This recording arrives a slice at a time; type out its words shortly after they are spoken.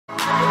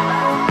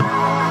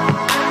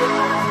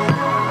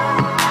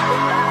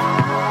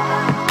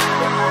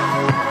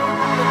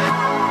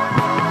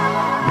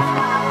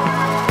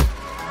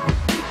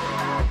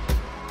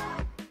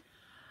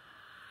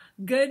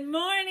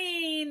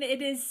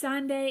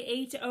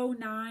Sunday,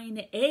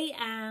 8:09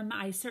 a.m.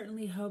 I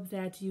certainly hope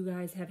that you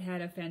guys have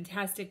had a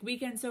fantastic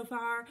weekend so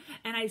far,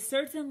 and I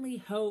certainly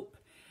hope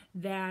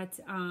that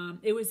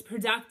it was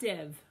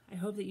productive. I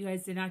hope that you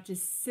guys did not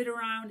just sit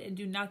around and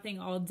do nothing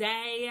all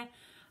day.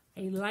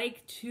 I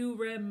like to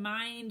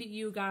remind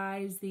you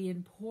guys the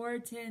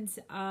importance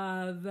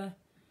of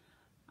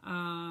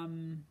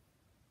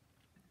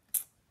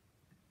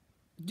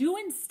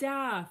doing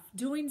stuff,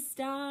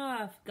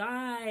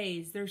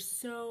 guys. There's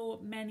so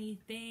many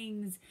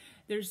things.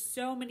 There's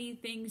so many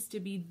things to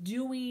be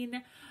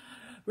doing,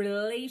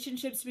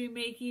 relationships to be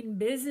making,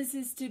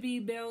 businesses to be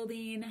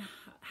building,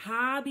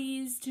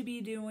 hobbies to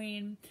be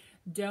doing.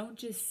 Don't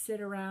just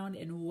sit around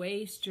and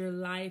waste your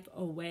life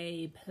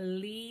away.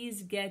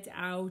 Please get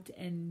out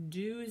and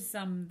do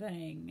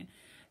something.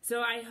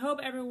 So I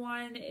hope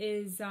everyone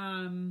is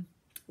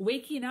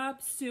waking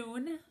up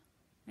soon.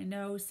 I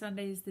know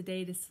Sunday's the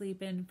day to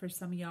sleep in for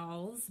some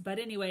y'alls. But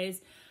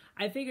anyways,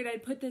 I figured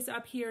I'd put this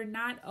up here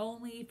not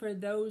only for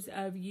those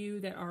of you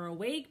that are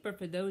awake, but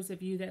for those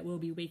of you that will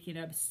be waking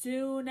up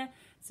soon.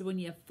 So when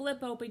you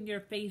flip open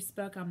your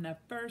Facebook, I'm the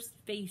first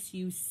face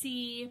you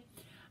see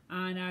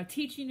on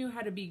teaching you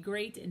how to be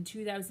great in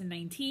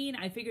 2019.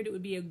 I figured it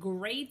would be a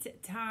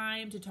great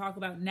time to talk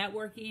about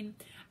networking.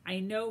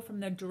 I know from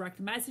the direct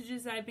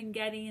messages I've been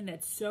getting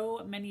that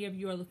so many of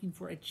you are looking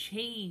for a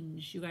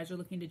change. You guys are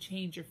looking to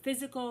change your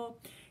physical,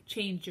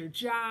 change your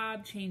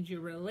job, change your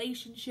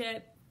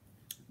relationship.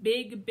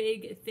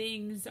 Big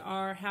things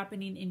are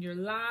happening in your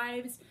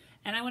lives,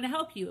 and I want to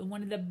help you. And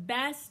one of the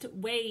best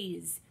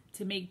ways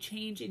to make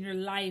change in your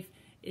life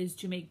is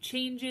to make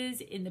changes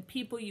in the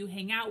people you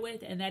hang out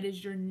with, and that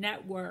is your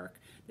network.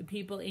 The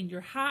people in your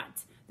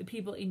hot, the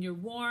people in your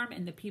warm,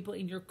 and the people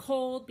in your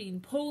cold, being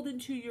pulled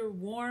into your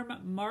warm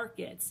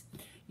markets.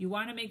 You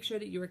want to make sure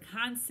that you're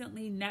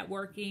constantly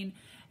networking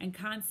and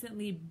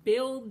constantly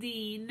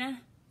building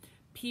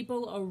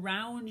people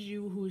around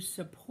you who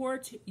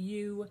support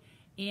you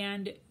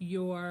and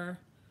your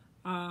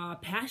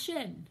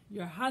passion,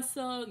 your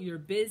hustle, your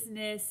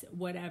business,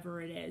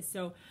 whatever it is.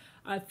 So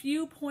a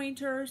few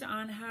pointers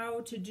on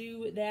how to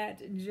do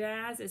that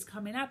jazz is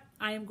coming up.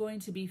 I am going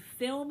to be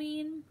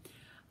filming,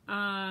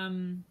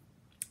 I'm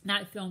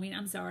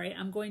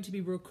going to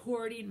be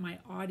recording my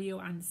audio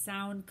on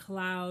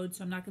SoundCloud,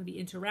 so I'm not going to be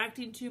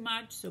interacting too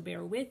much, so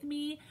bear with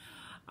me.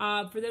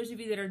 For those of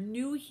you that are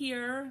new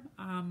here,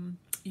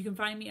 you can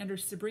find me under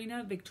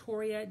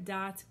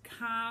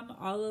SabrinaVictoria.com.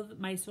 All of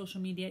my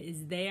social media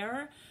is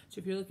there. So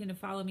if you're looking to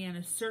follow me on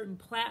a certain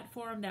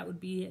platform, that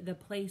would be the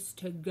place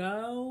to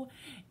go.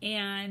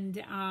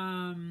 And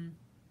I'm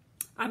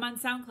on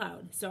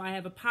SoundCloud. So I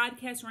have a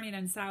podcast running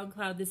on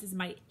SoundCloud. This is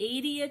my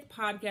 80th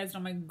podcast. Oh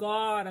my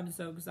God, I'm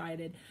so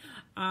excited.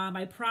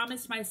 I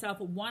promised myself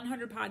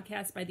 100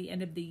 podcasts by the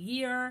end of the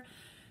year.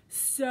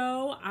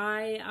 So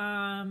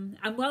I'm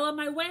well on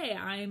my way.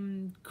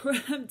 I'm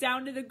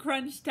down to the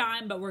crunch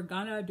time, but we're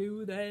gonna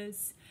do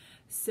this.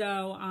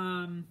 So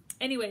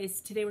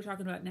anyways, today we're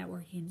talking about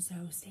networking, so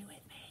stay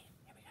with me.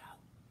 Here we go.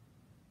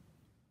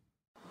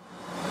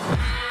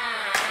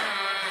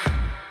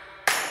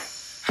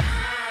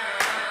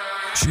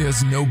 She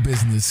has no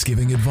business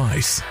giving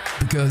advice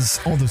because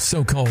all the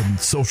so-called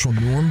social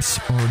norms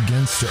are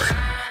against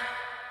her.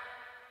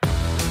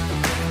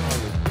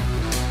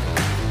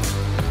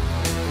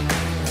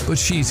 But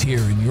she's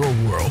here in your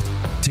world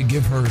to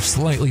give her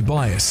slightly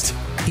biased,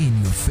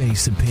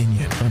 in-your-face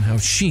opinion on how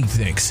she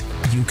thinks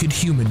you could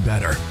human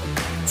better.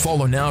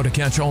 Follow now to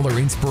catch all her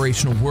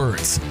inspirational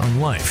words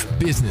on life,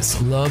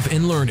 business, love,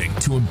 and learning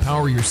to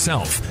empower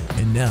yourself.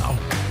 And now,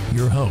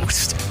 your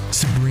host,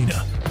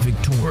 Sabrina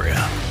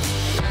Victoria.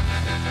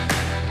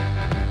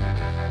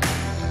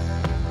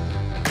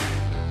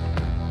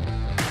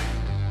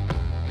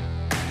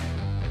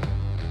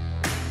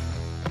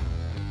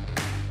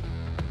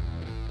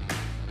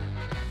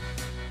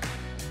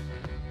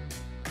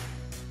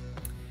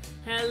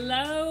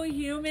 Hello,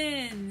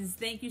 humans.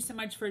 Thank you so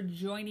much for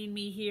joining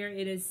me here.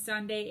 It is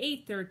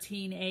Sunday,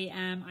 8:13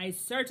 a.m. I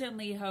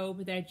certainly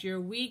hope that your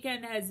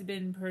weekend has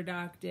been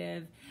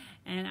productive,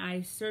 and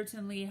I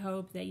certainly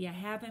hope that you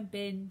haven't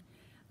been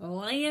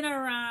laying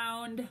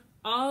around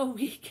all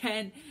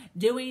weekend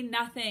doing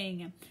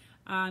nothing.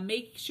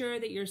 Make sure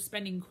that you're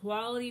spending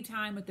quality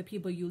time with the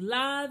people you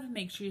love.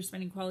 Make sure you're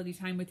spending quality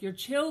time with your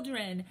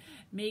children.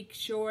 Make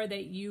sure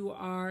that you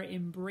are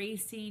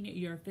embracing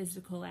your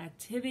physical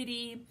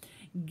activity,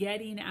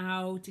 getting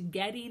out,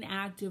 getting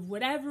active,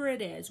 whatever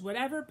it is,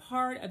 whatever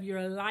part of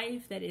your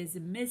life that is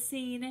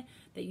missing,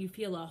 that you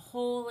feel a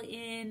hole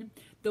in.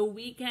 The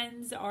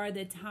weekends are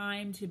the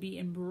time to be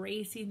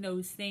embracing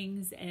those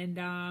things and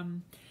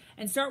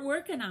start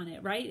working on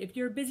it, right? If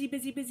you're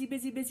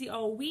busy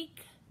all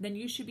week, then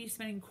you should be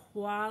spending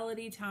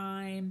quality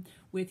time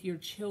with your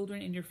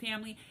children and your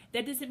family.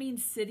 That doesn't mean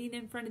sitting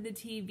in front of the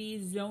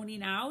TV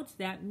zoning out.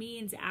 That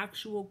means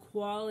actual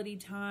quality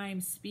time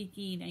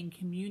speaking and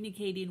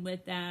communicating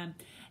with them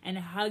and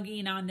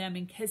hugging on them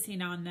and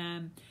kissing on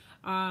them.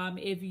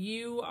 If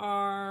you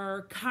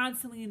are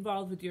constantly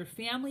involved with your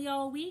family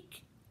all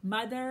week,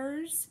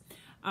 mothers,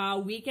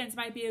 Weekends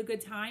might be a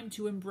good time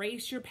to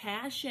embrace your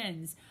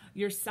passions,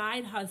 your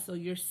side hustle,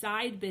 your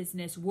side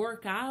business,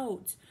 work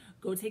out,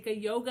 go take a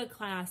yoga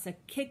class, a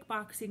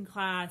kickboxing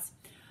class,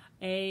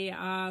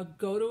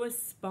 go to a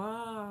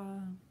spa.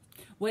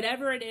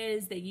 Whatever it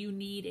is that you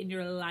need in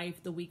your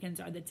life, the weekends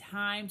are the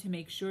time to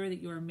make sure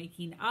that you're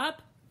making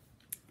up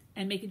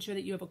and making sure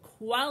that you have a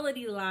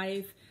quality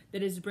life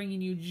that is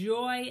bringing you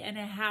joy and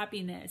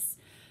happiness.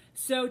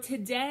 So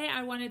today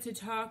I wanted to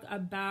talk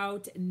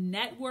about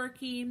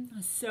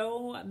networking.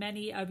 So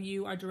many of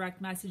you are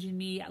direct messaging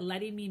me,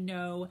 letting me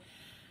know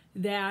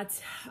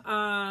that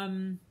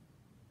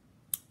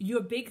you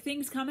have big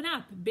things coming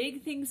up.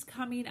 Big things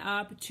coming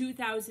up.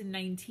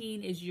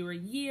 2019 is your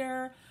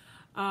year.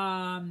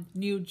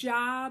 New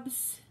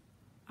jobs,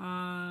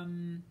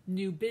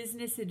 new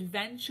business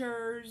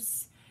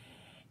adventures,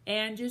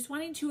 and just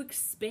wanting to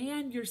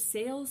expand your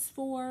sales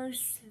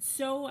force.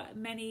 So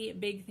many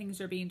big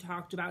things are being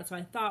talked about. So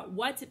I thought,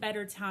 what's a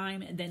better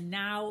time than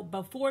now,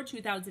 before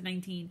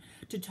 2019,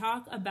 to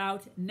talk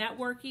about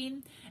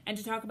networking and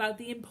to talk about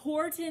the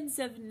importance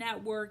of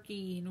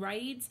networking,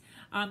 right?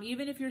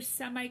 Even if you're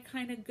semi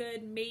kind of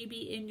good,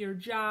 maybe in your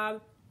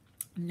job,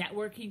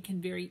 networking can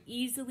very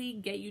easily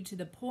get you to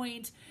the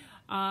point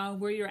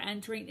where you're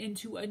entering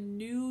into a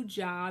new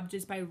job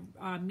just by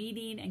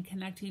meeting and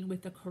connecting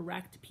with the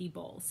correct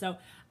people. So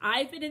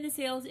I've been in the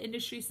sales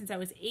industry since I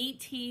was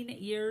 18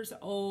 years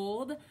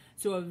old,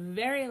 so a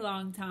very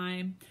long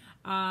time.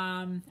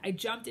 I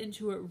jumped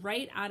into it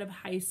right out of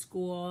high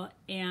school,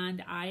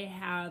 and I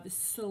have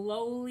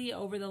slowly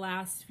over the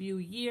last few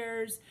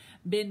years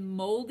been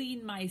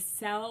molding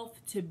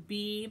myself to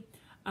be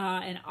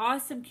an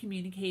awesome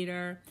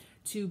communicator,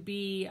 to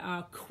be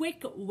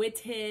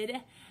quick-witted,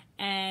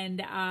 and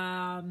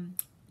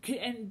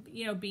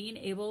being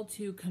able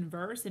to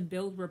converse and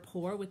build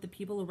rapport with the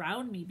people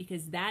around me,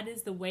 because that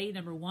is the way,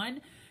 number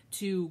one,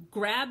 to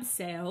grab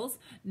sales.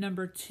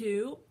 Number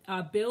two,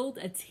 build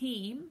a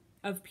team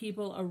of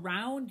people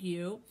around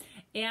you.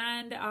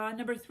 And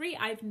number three,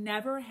 I've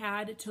never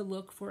had to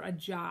look for a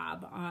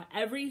job.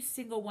 Every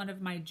single one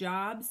of my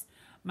jobs,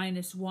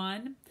 minus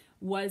one,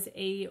 was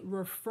a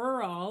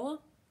referral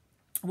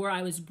where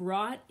I was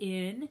brought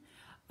in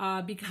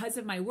because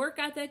of my work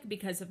ethic,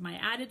 because of my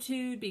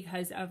attitude,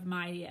 because of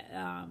my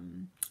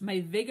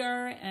my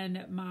vigor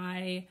and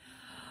my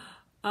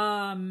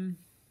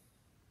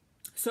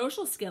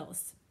social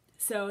skills.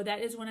 So that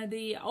is one of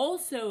the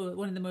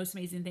most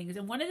amazing things.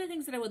 And one of the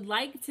things that I would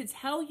like to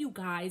tell you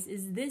guys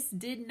is this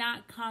did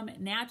not come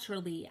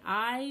naturally.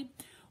 I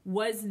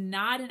was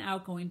not an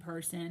outgoing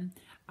person.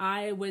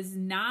 I was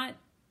not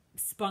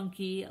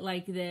spunky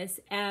like this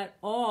at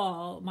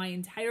all my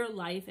entire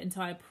life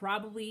until I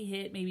probably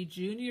hit maybe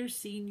junior,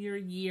 senior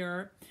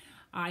year.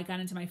 I got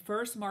into my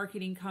first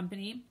marketing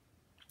company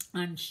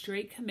on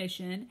straight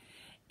commission,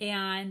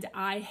 and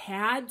I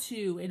had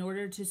to, in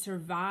order to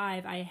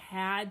survive, I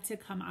had to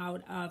come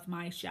out of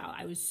my shell.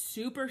 I was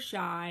super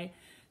shy,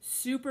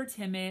 super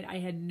timid. I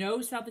had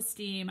no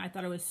self-esteem. I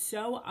thought I was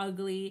so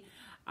ugly.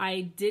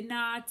 I did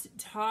not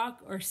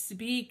talk or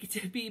speak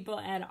to people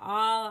at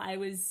all. I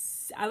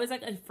was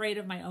like afraid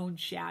of my own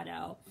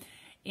shadow.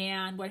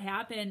 And what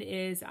happened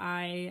is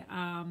I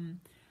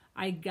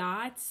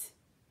got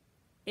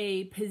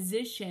a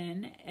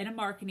position in a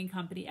marketing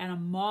company at a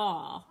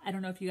mall. I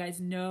don't know if you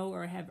guys know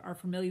or are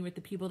familiar with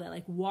the people that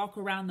like walk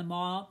around the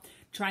mall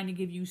trying to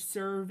give you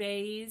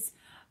surveys.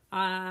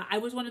 I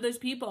was one of those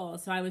people.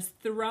 So I was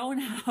thrown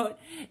out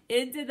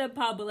into the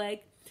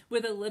public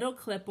with a little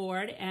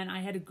clipboard, and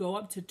I had to go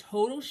up to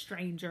total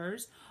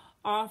strangers,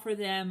 offer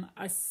them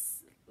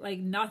like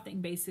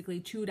nothing, basically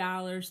 $2,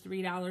 $3,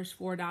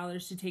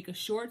 $4 to take a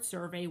short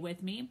survey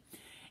with me.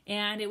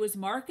 And it was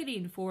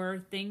marketing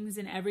for things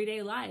in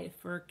everyday life,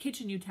 for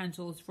kitchen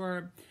utensils,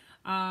 for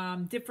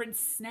different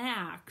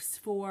snacks,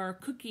 for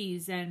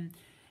cookies and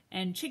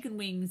chicken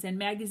wings and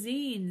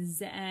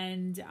magazines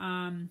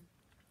and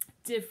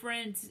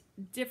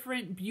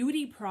different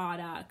beauty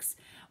products,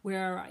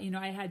 where, you know,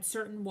 I had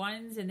certain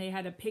ones and they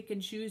had to pick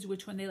and choose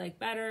which one they liked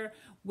better,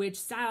 which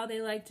style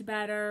they liked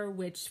better,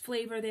 which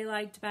flavor they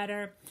liked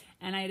better.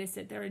 And I had to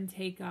sit there and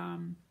take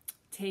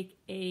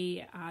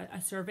a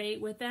survey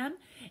with them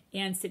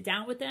and sit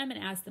down with them and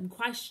ask them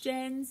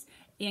questions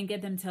and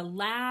get them to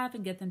laugh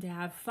and get them to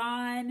have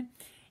fun.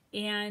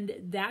 And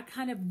that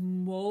kind of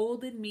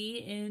molded me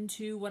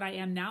into what I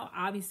am now.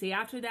 Obviously,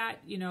 after that,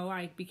 you know,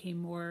 I became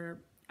more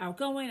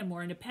outgoing and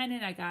more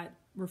independent. I got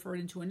referred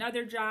into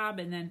another job,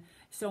 and then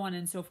so on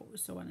and so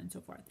forth.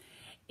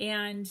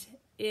 And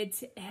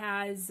it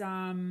has,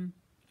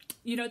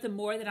 you know, the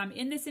more that I'm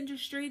in this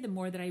industry, the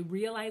more that I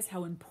realize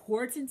how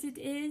important it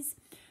is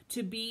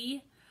to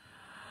be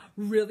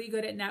really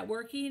good at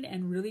networking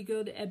and really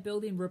good at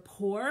building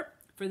rapport.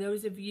 For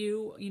those of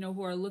you, you know,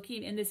 who are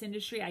looking in this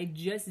industry, I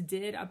just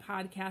did a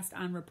podcast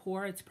on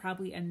rapport. It's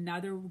probably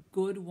another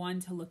good one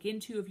to look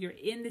into if you're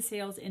in the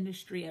sales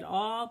industry at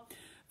all.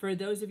 For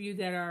those of you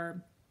that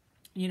are,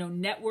 you know,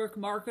 network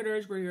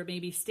marketers, where you're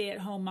maybe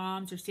stay-at-home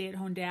moms or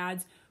stay-at-home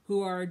dads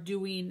who are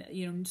doing,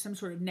 some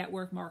sort of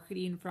network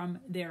marketing from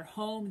their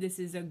home. This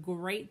is a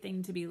great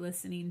thing to be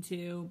listening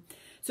to.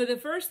 So the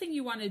first thing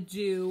you want to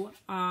do,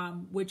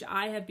 which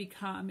I have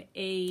become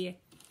a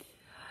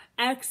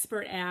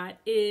expert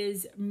at,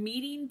 is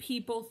meeting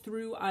people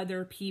through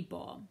other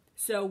people.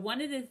 So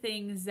one of the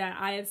things that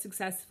I have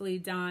successfully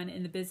done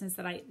in the business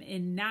that I'm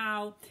in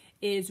now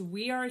is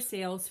we are a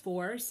sales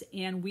force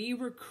and we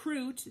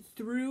recruit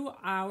through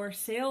our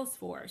sales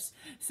force.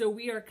 So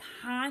we are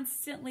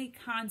constantly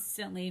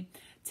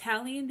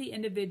telling the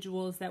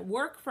individuals that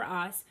work for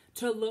us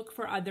to look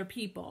for other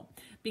people.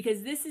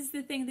 Because this is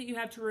the thing that you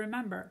have to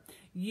remember.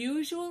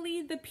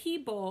 Usually the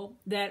people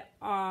that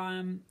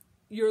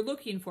you're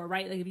looking for,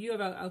 right? Like if you have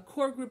a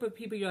core group of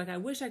people, you're like, I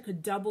wish I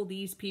could double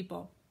these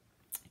people.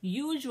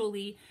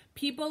 Usually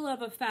people of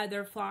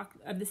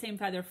the same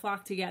feather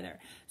flock together.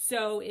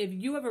 So if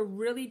you have a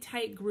really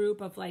tight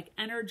group of like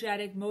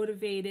energetic,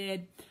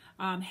 motivated,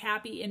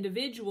 happy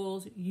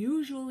individuals,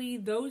 usually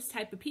those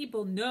type of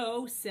people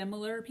know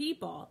similar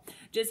people.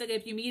 Just like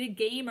if you meet a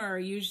gamer,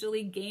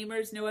 usually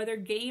gamers know other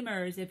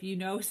gamers. If you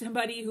know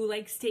somebody who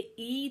likes to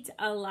eat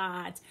a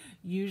lot,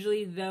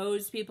 usually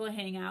those people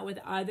hang out with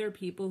other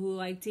people who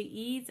like to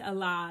eat a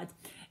lot.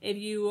 If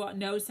you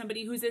know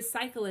somebody who's a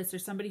cyclist or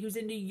somebody who's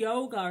into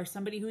yoga or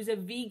somebody who's a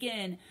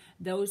vegan,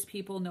 those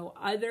people know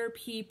other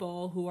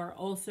people who are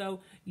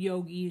also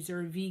yogis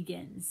or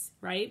vegans,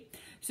 right?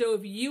 So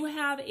if you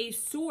have a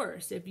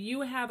source, if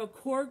you have a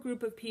core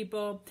group of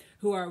people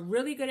who are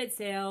really good at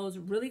sales,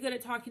 really good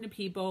at talking to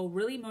people,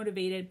 really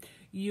motivated,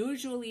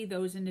 usually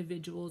those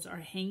individuals are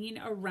hanging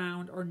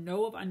around or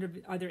know of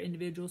other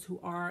individuals who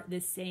are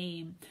the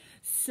same.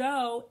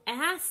 So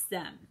ask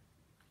them.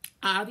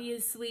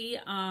 Obviously,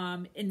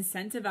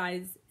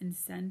 incentivize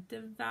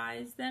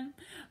them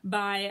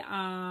by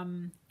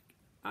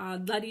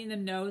letting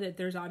them know that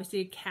there's obviously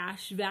a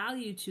cash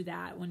value to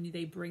that. When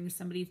they bring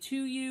somebody to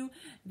you,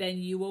 then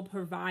you will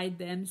provide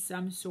them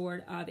some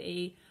sort of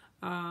a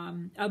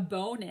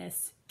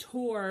bonus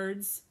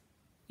towards,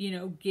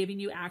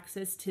 giving you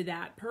access to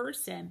that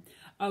person.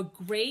 A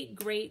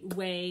great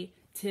way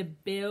to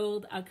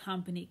build a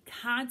company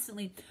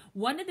constantly.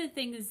 One of the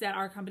things that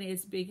our company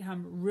has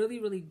become really,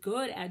 really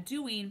good at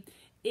doing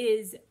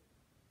is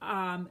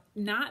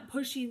not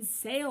pushing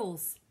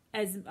sales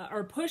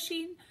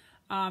pushing,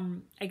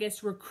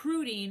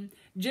 recruiting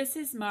just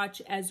as much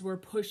as we're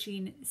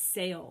pushing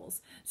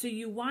sales. So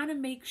you want to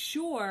make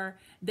sure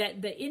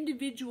that the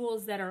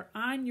individuals that are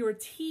on your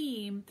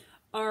team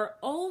are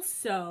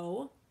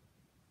also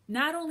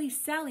not only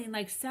selling,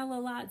 like sell a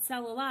lot,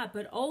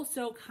 but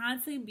also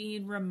constantly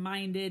being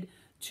reminded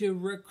to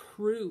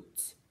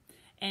recruit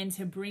and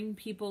to bring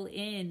people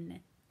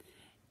in.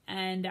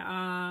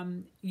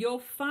 And you'll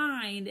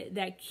find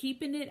that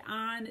keeping it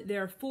on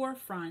their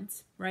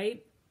forefront,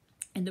 right?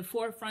 In the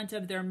forefront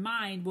of their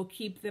mind will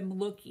keep them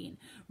looking.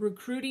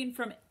 Recruiting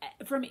from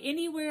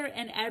anywhere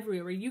and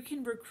everywhere. You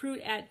can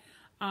recruit at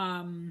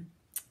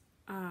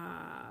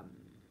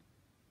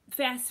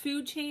fast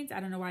food chains.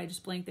 I don't know why I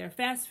just blanked there.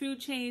 Fast food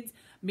chains,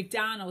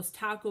 McDonald's,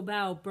 Taco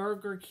Bell,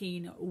 Burger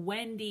King,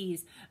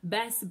 Wendy's,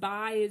 Best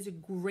Buy is a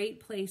great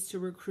place to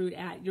recruit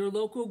at. Your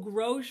local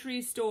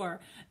grocery store,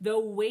 the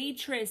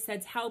waitress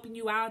that's helping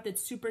you out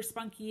that's super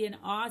spunky and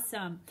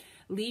awesome.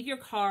 Leave your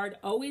card.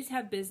 Always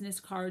have business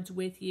cards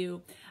with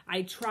you.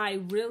 I try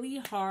really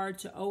hard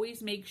to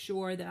always make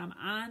sure that I'm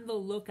on the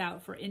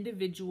lookout for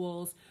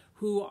individuals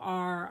who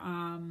are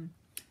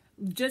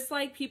just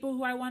like people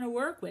who I want to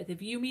work with.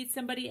 If you meet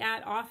somebody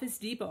at Office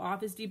Depot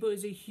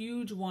is a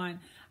huge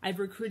one. I've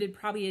recruited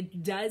probably a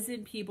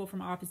dozen people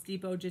from Office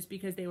Depot just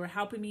because they were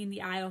helping me in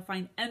the aisle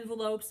find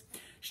envelopes,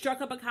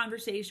 struck up a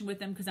conversation with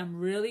them because I'm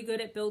really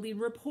good at building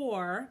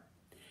rapport,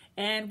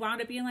 and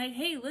wound up being like,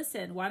 hey,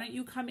 listen, why don't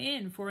you come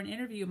in for an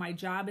interview? My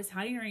job is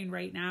hiring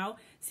right now.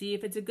 See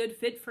if it's a good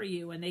fit for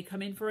you. And they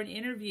come in for an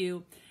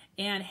interview,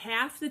 and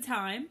half the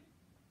time,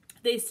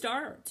 they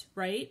start,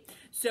 right?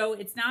 So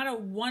it's not a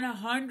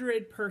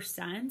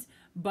 100%,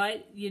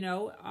 but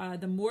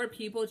the more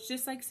people, it's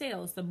just like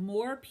sales. The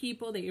more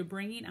people that you're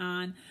bringing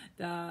on,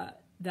 the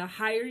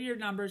higher your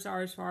numbers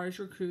are as far as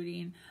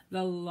recruiting,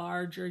 the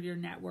larger your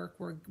network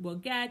will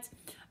get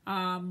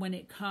when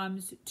it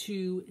comes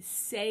to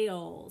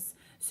sales.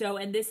 So,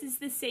 and this is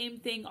the same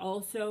thing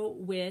also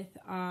with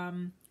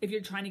if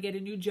you're trying to get a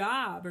new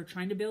job or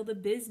trying to build a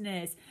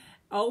business.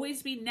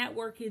 Always be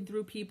networking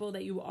through people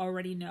that you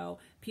already know,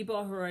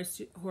 people who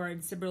are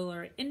in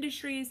similar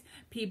industries,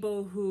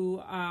 people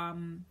who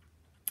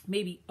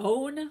maybe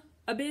own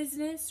a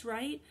business,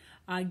 right?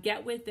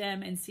 Get with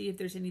them and see if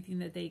there's anything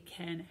that they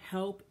can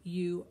help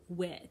you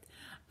with.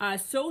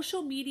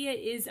 Social media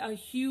is a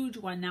huge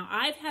one. Now,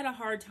 I've had a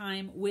hard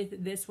time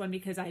with this one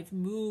because I've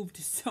moved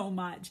so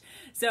much.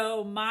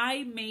 So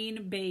my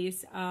main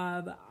base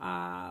of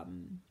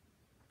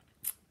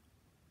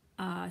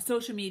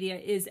social media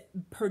is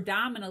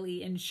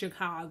predominantly in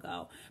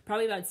Chicago.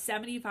 Probably about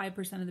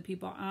 75% of the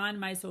people on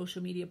my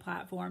social media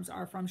platforms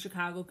are from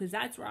Chicago, because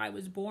that's where I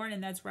was born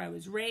and that's where I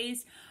was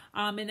raised.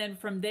 And then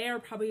from there,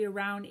 probably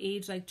around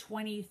age like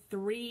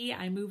 23,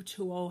 I moved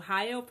to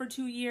Ohio for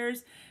 2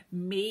 years,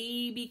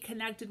 maybe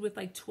connected with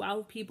like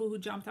 12 people who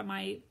jumped on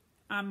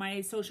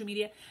my social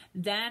media.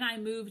 Then I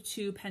moved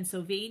to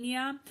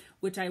Pennsylvania,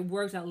 which I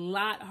worked a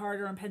lot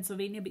harder in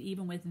Pennsylvania, but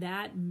even with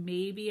that,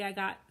 maybe I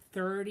got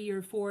 30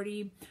 or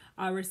 40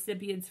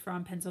 recipients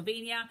from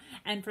Pennsylvania.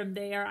 And from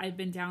there, I've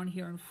been down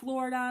here in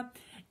Florida.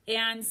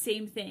 And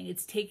same thing,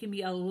 it's taken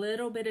me a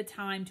little bit of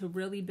time to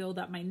really build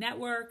up my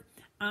network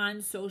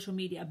on social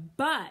media.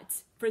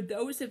 But for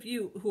those of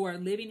you who are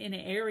living in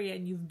an area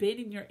and you've been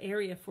in your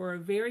area for a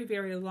very,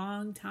 very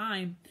long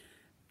time,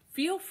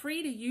 feel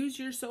free to use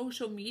your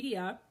social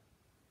media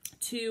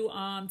to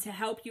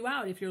help you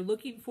out. If you're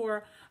looking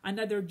for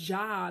another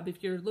job,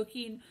 if you're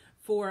looking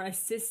for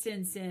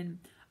assistance in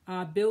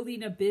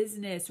building a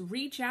business,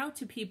 reach out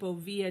to people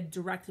via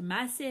direct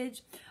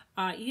message.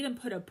 Even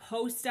put a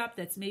post up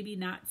that's maybe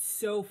not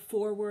so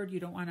forward.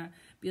 You don't want to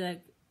be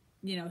like,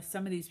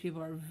 some of these people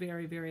are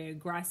very, very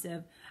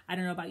aggressive. I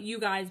don't know about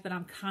you guys, but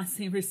I'm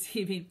constantly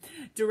receiving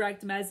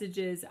direct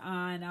messages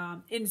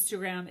on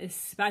Instagram,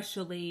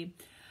 especially.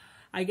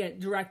 I get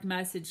direct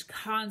message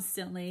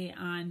constantly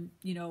on,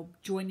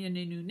 joining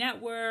a new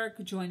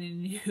network,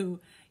 joining a new,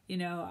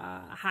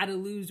 how to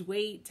lose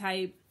weight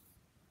type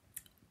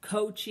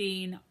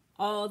coaching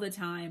all the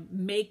time.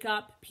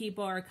 Makeup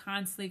people are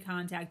constantly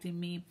contacting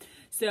me.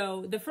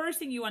 So the first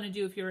thing you want to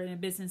do if you're in a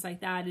business like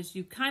that is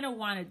you kind of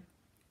want to,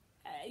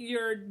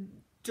 your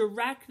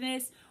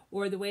directness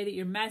or the way that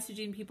you're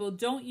messaging people,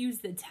 don't use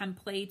the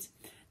template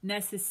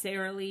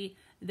necessarily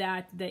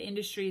that the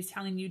industry is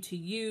telling you to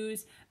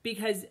use,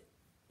 because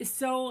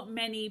so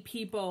many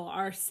people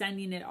are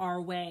sending it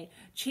our way.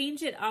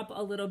 Change it up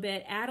a little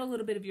bit, add a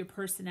little bit of your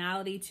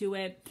personality to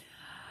it,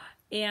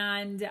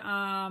 and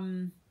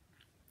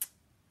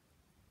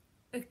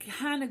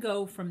kind of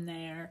go from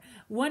there.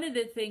 One of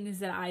the things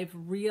that I've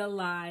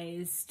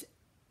realized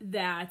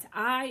that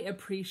I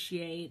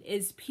appreciate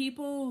is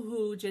people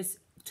who just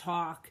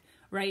talk,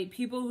 right?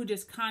 People who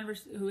just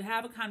who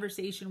have a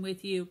conversation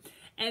with you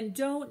and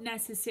don't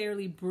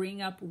necessarily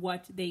bring up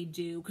what they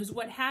do. Because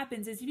what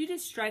happens is if you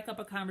just strike up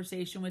a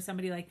conversation with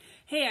somebody like,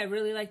 hey, I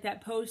really like that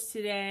post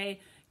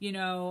today,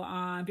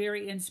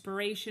 very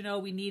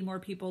inspirational, we need more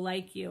people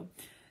like you.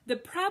 The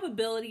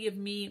probability of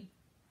me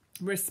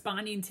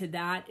responding to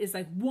that is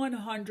like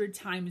 100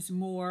 times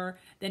more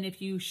than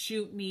if you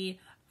shoot me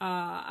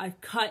a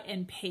cut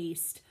and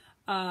paste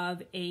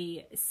of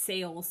a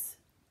sales,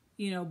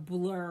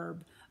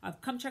 blurb of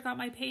come check out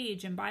my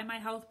page and buy my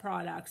health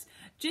products.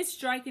 Just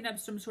striking up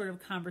some sort of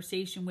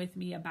conversation with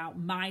me about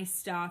my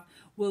stuff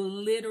will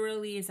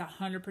literally is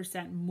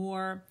 100%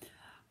 more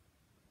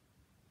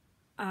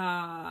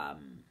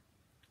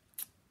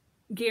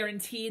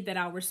guaranteed that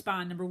I'll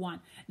respond, number one.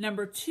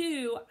 Number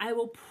two, I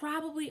will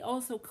probably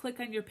also click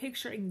on your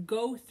picture and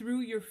go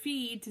through your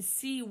feed to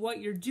see what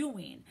you're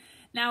doing.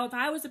 Now, if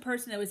I was a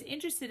person that was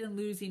interested in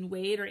losing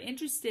weight or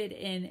interested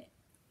in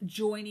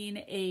joining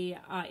a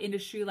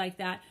industry like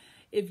that,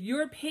 if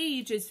your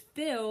page is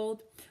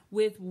filled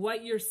with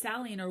what you're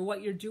selling or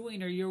what you're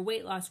doing or your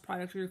weight loss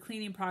product or your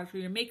cleaning product or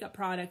your makeup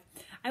product,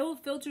 I will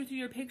filter through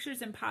your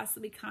pictures and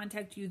possibly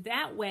contact you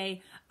that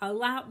way a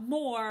lot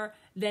more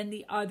than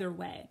the other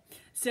way.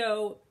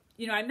 So,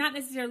 I'm not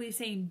necessarily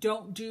saying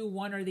don't do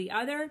one or the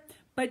other,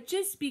 but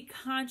just be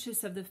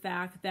conscious of the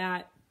fact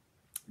that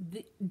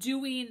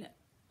doing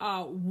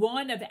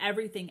one of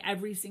everything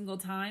every single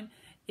time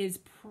is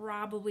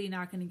probably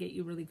not going to get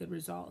you really good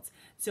results.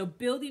 So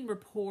building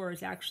rapport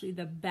is actually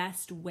the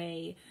best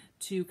way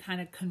to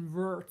kind of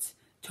convert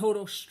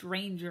total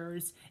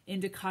strangers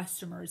into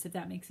customers, if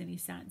that makes any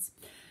sense.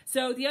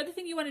 So the other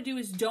thing you want to do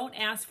is don't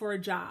ask for a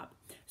job.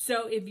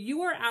 So if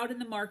you are out in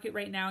the market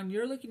right now and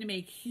you're looking to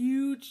make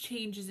huge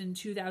changes in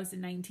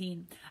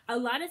 2019, a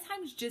lot of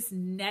times just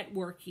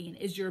networking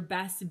is your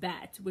best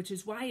bet, which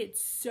is why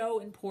it's so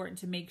important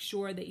to make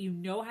sure that you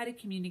know how to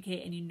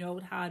communicate and you know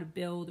how to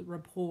build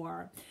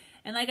rapport.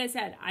 And like I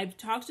said, I've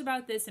talked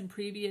about this in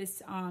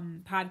previous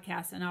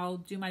podcasts, and I'll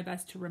do my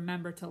best to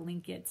remember to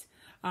link it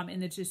in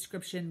the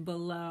description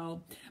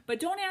below. But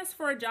don't ask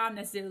for a job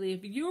necessarily.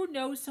 If you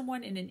know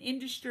someone in an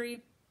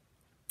industry,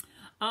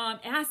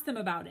 ask them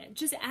about it.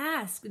 Just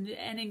ask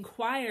and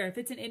inquire. If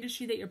it's an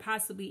industry that you're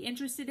possibly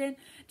interested in,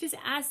 just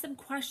ask them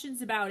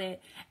questions about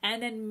it,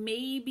 and then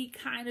maybe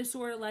kind of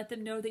sort of let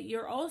them know that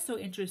you're also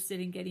interested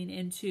in getting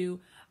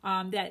into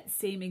that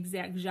same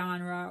exact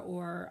genre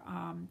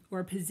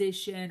or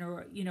position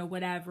or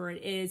whatever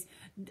it is.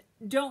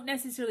 Don't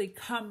necessarily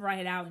come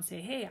right out and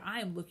say, hey,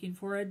 I'm looking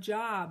for a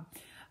job.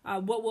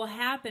 What will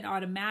happen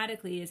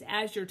automatically is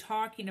as you're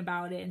talking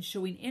about it and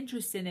showing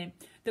interest in it,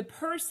 the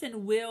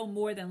person will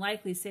more than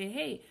likely say,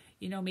 hey,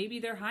 maybe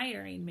they're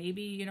hiring.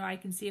 Maybe, I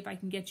can see if I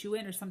can get you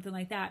in or something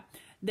like that.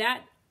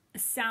 That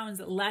sounds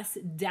less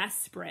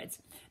desperate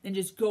than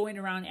just going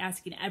around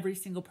asking every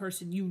single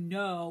person you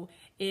know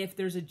if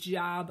there's a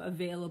job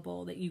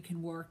available that you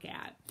can work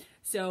at.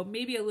 So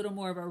maybe a little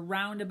more of a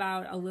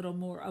roundabout, a little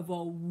more of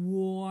a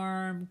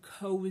warm,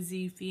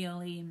 cozy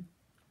feeling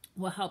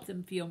will help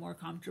them feel more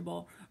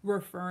comfortable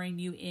referring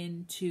you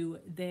into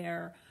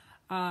their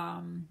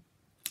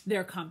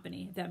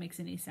company, if that makes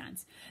any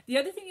sense. The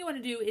other thing you want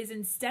to do is,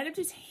 instead of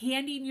just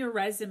handing your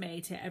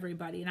resume to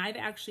everybody, and I've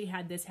actually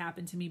had this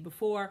happen to me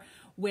before,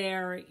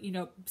 where,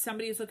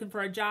 somebody is looking for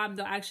a job,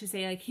 they'll actually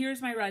say, like,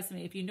 here's my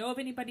resume. If you know of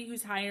anybody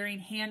who's hiring,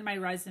 hand my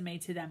resume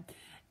to them.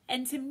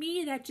 And to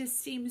me, that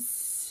just seems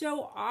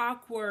so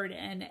awkward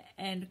and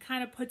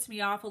kind of puts me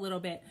off a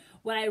little bit.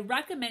 What I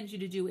recommend you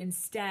to do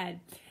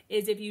instead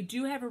is, if you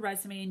do have a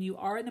resume and you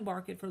are in the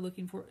market for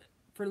looking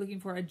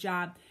for a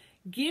job,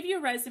 give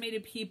your resume to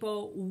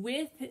people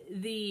with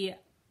the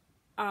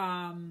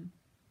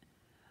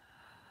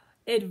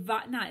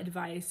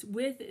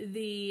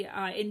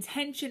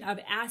intention of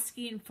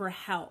asking for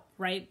help,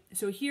 right?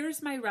 So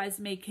here's my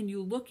resume. Can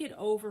you look it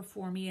over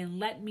for me and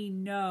let me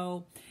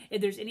know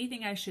if there's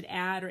anything I should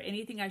add or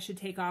anything I should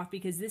take off,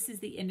 because this is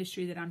the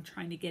industry that I'm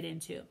trying to get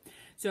into.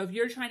 So if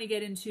you're trying to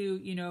get into,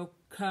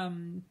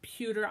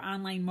 computer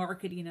online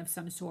marketing of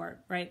some sort,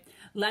 right?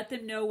 Let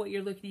them know what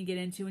you're looking to get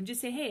into, and just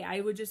say, hey,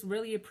 I would just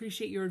really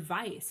appreciate your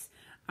advice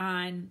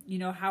on,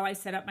 how I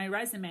set up my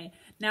resume.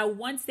 Now,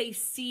 once they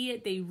see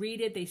it, they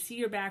read it, they see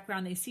your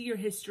background, they see your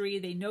history,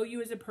 they know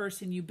you as a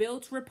person, you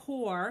built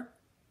rapport.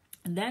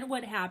 And then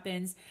what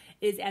happens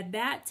is, at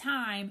that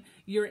time,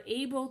 you're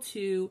able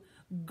to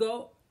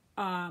go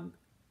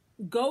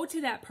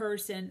to that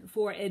person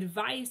for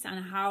advice on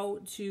how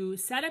to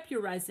set up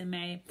your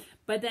resume.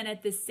 But then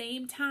at the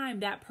same time,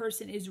 that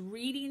person is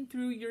reading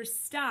through your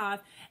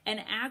stuff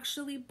and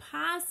actually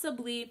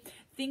possibly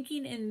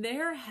thinking in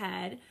their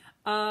head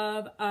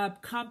of a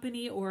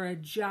company or a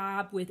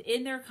job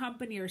within their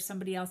company or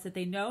somebody else that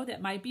they know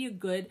that might be a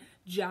good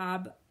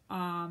job,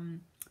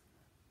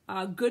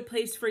 a good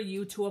place for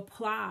you to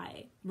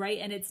apply, right?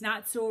 And it's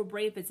not so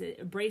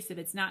abrasive.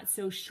 It's not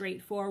so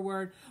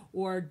straightforward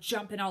or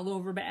jumping all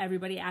over, but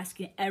everybody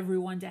asking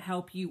everyone to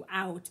help you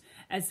out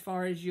as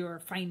far as your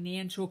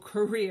financial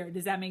career.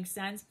 Does that make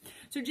sense?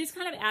 So just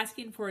kind of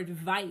asking for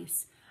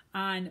advice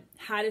on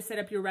how to set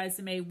up your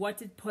resume, what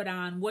to put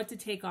on, what to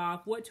take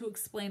off, what to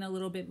explain a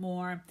little bit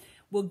more,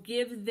 will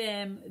give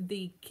them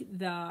the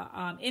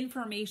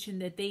information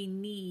that they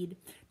need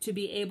to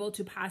be able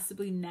to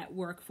possibly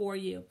network for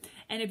you.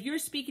 And if you're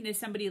speaking to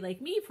somebody like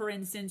me, for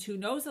instance, who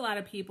knows a lot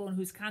of people and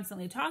who's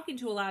constantly talking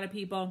to a lot of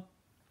people,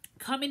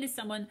 coming to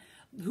someone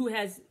who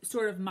has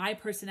sort of my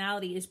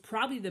personality is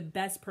probably the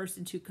best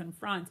person to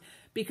confront,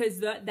 because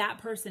that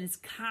person is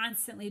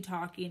constantly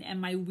talking and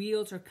my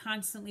wheels are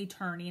constantly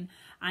turning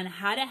on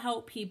how to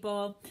help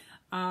people,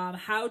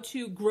 how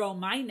to grow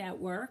my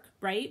network,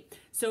 right?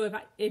 So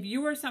if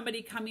you are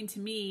somebody coming to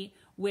me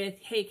with,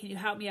 hey, can you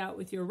help me out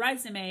with your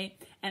resume?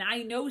 And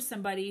I know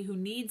somebody who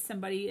needs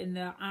somebody in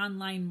the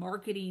online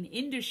marketing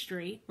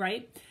industry,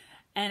 right?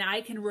 And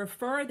I can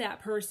refer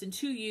that person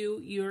to you,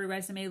 your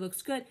resume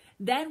looks good.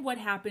 Then what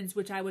happens,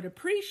 which I would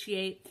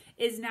appreciate,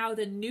 is now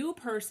the new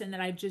person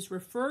that I've just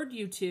referred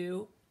you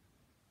to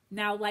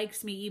now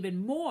likes me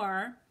even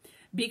more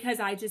because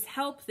I just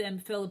helped them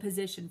fill a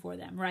position for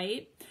them,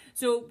 right?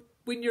 So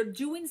when you're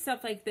doing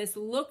stuff like this,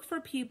 look for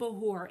people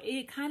who are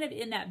kind of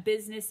in that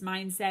business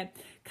mindset,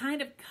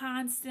 kind of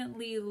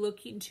constantly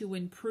looking to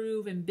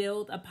improve and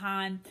build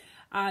upon,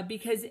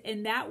 because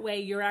in that way,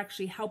 you're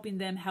actually helping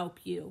them help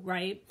you,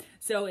 right?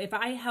 So if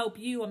I help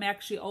you, I'm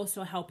actually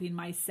also helping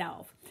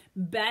myself.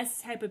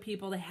 Best type of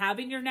people to have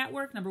in your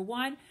network, number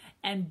one,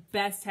 and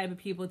best type of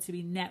people to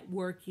be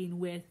networking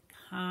with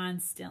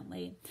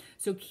constantly.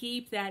 So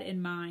keep that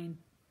in mind.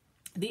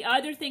 The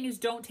other thing is,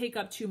 don't take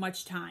up too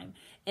much time.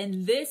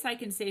 And this I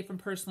can say from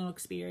personal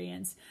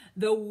experience.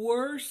 The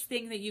worst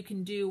thing that you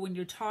can do when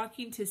you're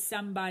talking to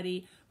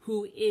somebody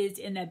who is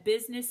in that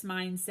business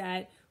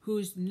mindset,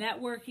 who's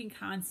networking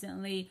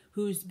constantly,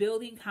 who's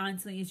building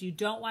constantly, is you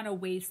don't want to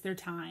waste their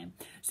time.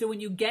 So when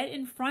you get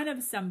in front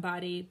of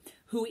somebody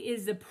who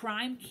is the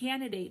prime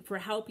candidate for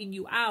helping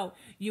you out,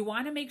 you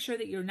want to make sure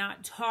that you're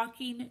not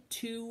talking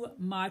too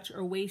much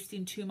or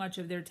wasting too much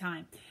of their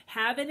time.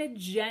 Have an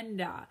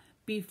agenda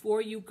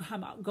before you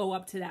go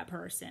up to that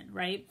person,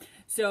 right?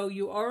 So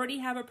you already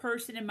have a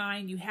person in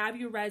mind, you have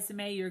your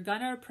resume, you're going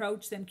to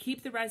approach them,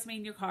 keep the resume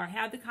in your car,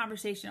 have the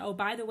conversation. Oh,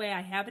 by the way,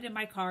 I have it in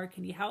my car.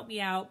 Can you help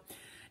me out?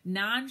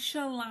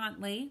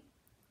 Nonchalantly,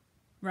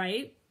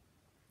 right?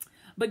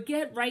 But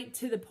get right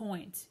to the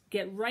point.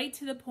 Get right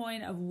to the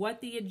point of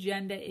what the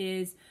agenda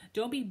is.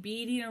 Don't be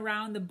beating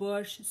around the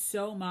bush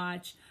so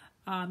much.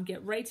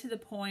 Get right to the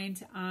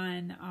point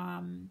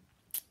on,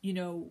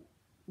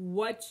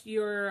 what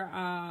you're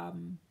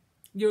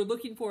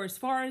looking for as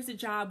far as a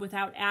job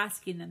without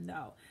asking them,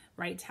 though,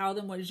 right? Tell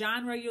them what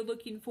genre you're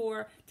looking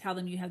for. Tell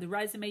them you have the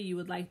resume, you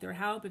would like their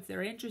help if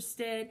they're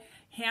interested.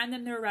 Hand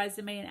them their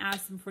resume and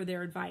ask them for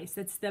their advice.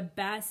 That's the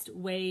best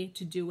way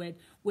to do it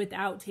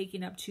without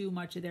taking up too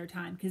much of their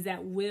time, because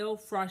that will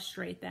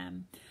frustrate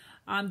them.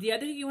 The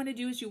other thing you want to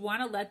do is you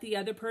want to let the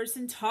other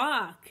person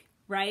talk,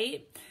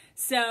 right?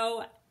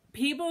 So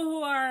people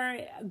who are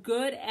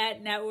good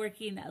at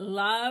networking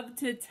love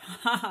to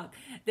talk.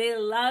 They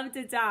love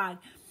to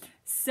talk.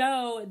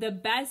 So the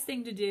best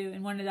thing to do,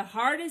 and one of the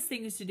hardest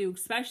things to do,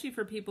 especially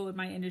for people in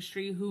my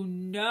industry who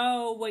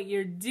know what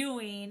you're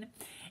doing,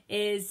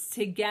 is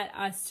to get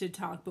us to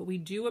talk. But we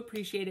do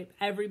appreciate it.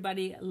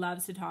 Everybody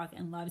loves to talk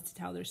and loves to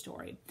tell their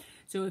story.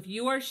 So if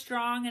you are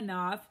strong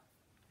enough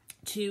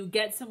to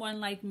get someone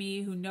like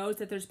me who knows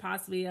that there's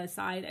possibly a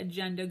side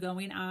agenda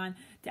going on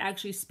to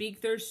actually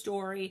speak their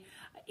story,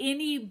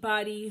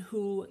 anybody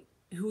who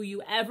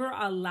you ever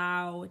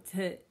allow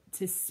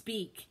to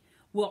speak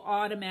will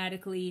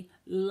automatically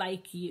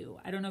like you.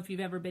 I don't know if you've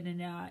ever been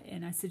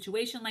in a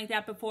situation like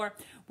that before,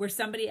 where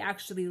somebody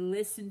actually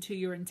listened to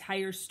your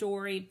entire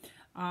story.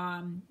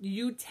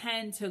 You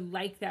tend to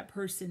like that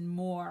person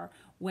more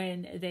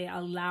when they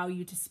allow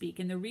you to speak.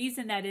 And the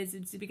reason that is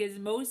because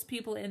most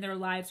people in their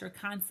lives are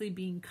constantly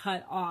being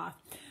cut off.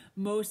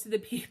 Most of the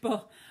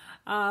people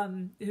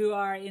who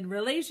are in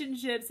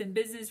relationships and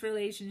business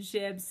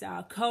relationships,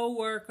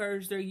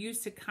 co-workers, they're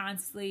used to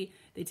constantly,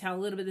 they tell a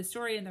little bit of the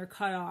story and they're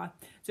cut off.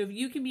 So if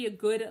you can be a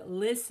good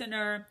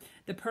listener,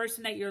 the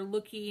person that you're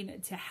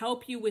looking to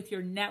help you with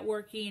your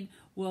networking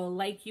will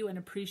like you and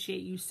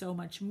appreciate you so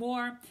much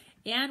more,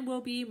 and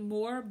will be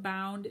more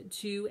bound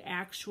to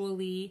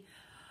actually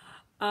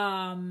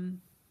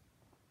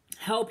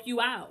help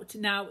you out.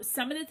 Now,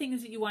 some of the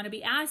things that you want to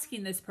be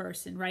asking this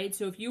person, right?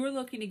 So if you were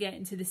looking to get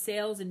into the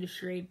sales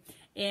industry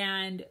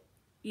and,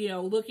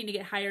 looking to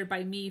get hired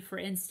by me, for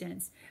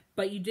instance,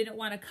 but you didn't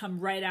want to come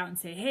right out and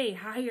say, hey,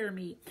 hire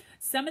me.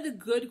 Some of the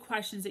good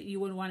questions that you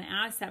would want to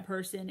ask that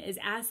person is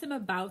ask them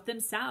about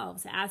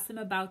themselves, ask them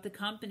about the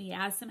company,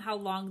 ask them how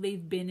long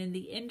they've been in the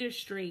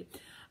industry.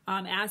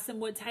 Ask them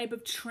what type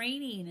of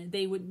training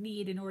they would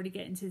need in order to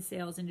get into the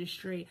sales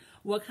industry.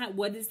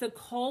 What is the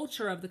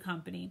culture of the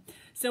company?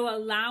 So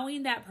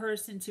allowing that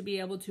person to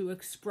be able to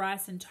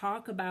express and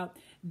talk about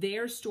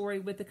their story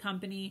with the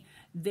company,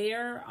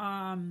 their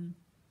how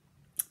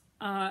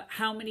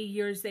many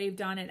years they've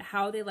done it,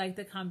 how they like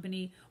the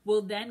company,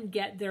 will then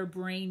get their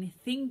brain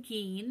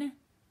thinking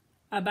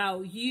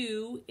about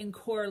you in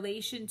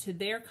correlation to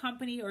their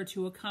company or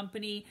to a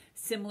company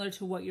similar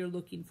to what you're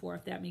looking for,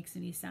 if that makes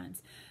any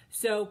sense.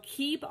 So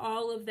keep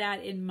all of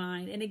that in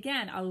mind. And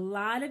again, a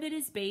lot of it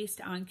is based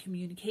on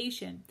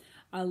communication.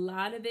 A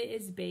lot of it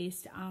is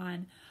based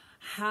on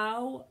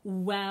how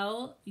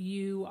well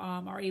you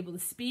are able to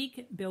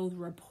speak, build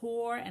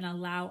rapport, and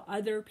allow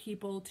other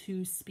people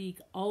to speak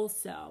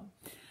also.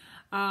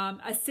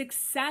 A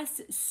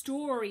success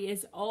story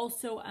is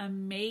also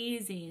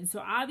amazing. So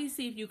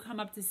obviously, if you come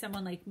up to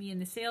someone like me in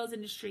the sales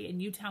industry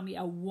and you tell me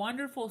a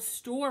wonderful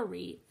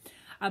story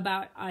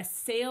about a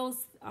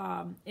sales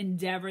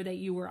endeavor that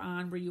you were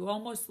on, where you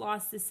almost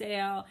lost the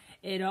sale,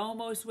 it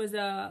almost was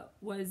a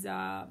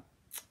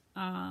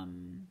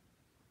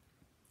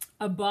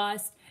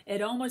bust.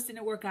 It almost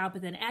didn't work out,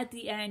 but then at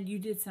the end, you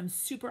did some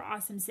super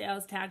awesome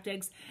sales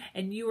tactics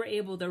and you were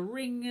able to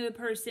ring the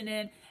person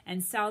in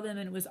and sell them,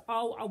 and it was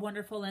all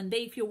wonderful, and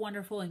they feel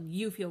wonderful and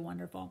you feel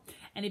wonderful.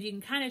 And if you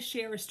can kind of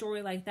share a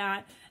story like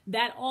that,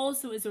 that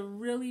also is a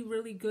really,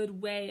 really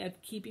good way of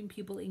keeping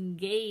people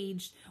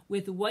engaged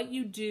with what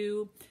you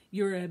do,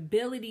 your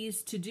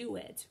abilities to do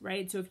it,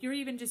 right? So if you're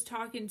even just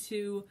talking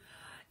to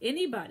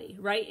anybody,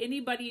 right?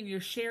 Anybody, and you're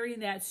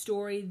sharing that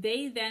story,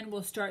 they then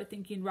will start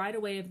thinking right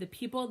away of the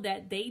people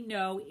that they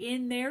know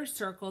in their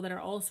circle that are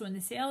also in the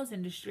sales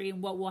industry.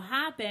 And what will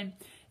happen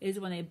is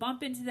when they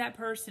bump into that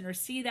person or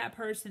see that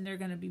person, they're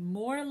going to be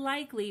more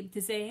likely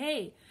to say,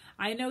 hey,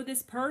 I know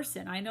this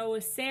person. I know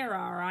a Sarah,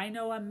 or I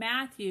know a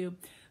Matthew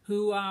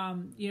who,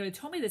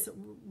 told me this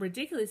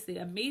ridiculously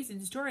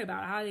amazing story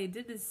about how they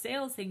did this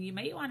sales thing. You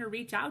may want to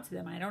reach out to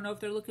them. I don't know if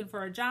they're looking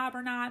for a job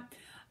or not,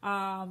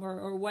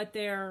 or what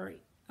their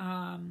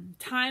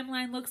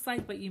timeline looks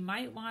like, but you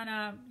might want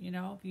to,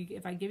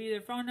 if I give you their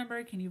phone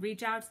number, can you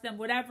reach out to them?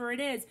 Whatever it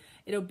is,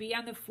 it'll be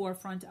on the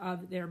forefront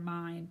of their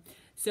mind.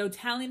 So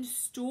telling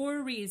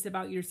stories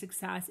about your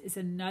success is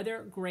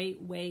another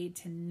great way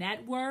to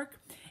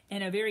network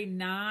in a very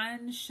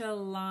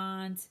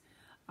nonchalant,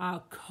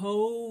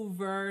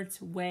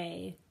 covert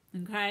way.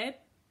 Okay.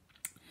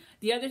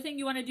 The other thing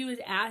you want to do is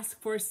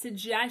ask for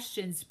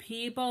suggestions.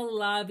 People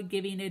love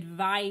giving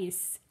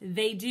advice.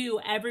 They do.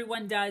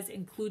 Everyone does,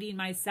 including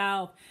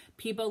myself.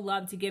 People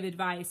love to give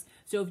advice.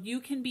 So if you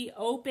can be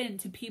open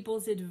to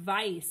people's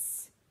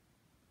advice,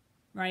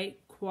 right?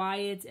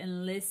 Quiet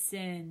and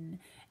listen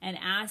and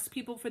ask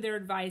people for their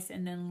advice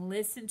and then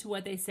listen to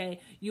what they say.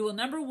 You will,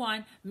 number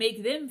one,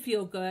 make them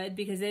feel good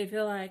because they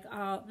feel like,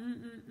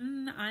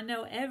 I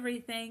know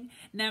everything.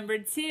 Number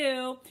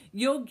two,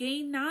 you'll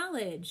gain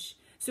knowledge.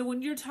 So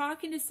when you're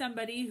talking to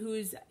somebody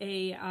who's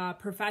a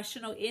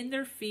professional in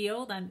their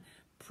field, I'm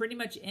pretty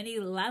much any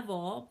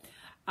level,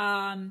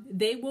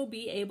 they will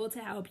be able to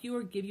help you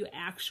or give you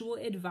actual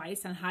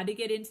advice on how to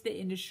get into the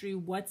industry,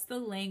 what's the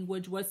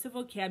language, what's the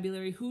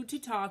vocabulary, who to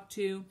talk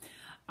to,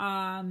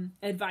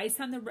 advice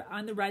on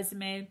the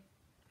resume.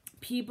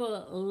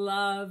 People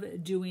love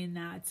doing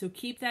that. So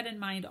keep that in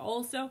mind.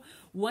 Also,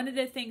 one of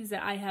the things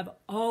that I have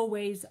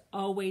always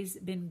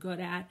been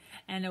good at,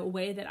 and a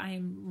way that I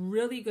am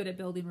really good at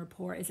building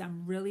rapport, is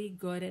I'm really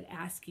good at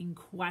asking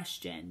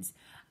questions.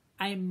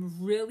 I'm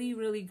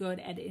really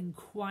good at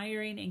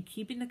inquiring and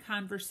keeping the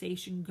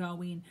conversation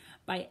going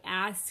by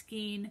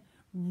asking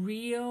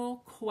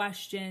real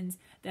questions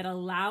that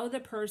allow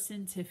the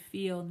person to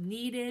feel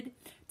needed,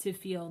 to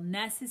feel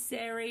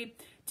necessary,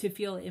 to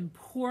feel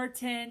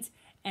important.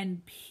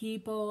 And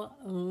people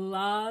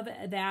love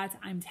that.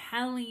 I'm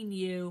telling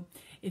you,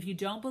 if you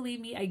don't believe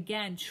me,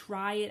 again,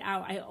 try it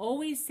out. I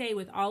always say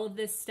with all of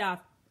this stuff,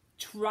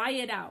 try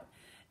it out.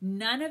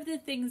 None of the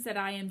things that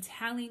I am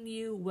telling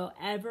you will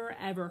ever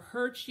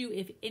hurt you.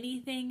 If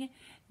anything,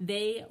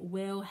 they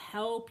will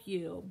help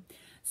you.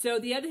 So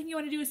the other thing you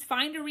want to do is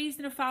find a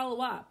reason to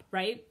follow up,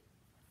 right?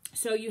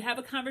 So you have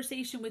a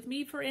conversation with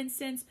me, for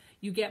instance,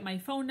 you get my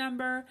phone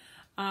number.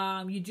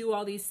 You do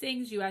all these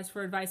things. You ask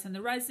for advice on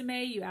the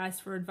resume. You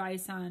ask for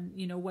advice on,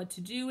 what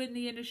to do in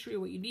the industry,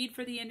 what you need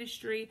for the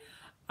industry.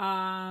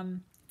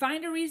 Find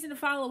a reason to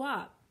follow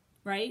up,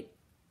 right?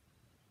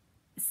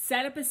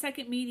 Set up a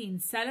second meeting.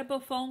 Set up a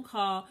phone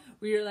call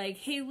where you're like,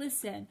 hey,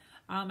 listen,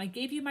 I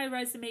gave you my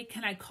resume.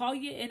 Can I call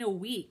you in a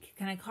week?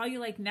 Can I call you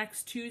like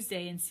next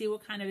Tuesday and see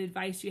what kind of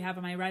advice you have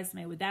on my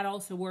resume? Would that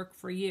also work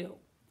for you,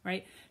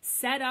 right?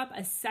 Set up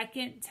a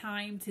second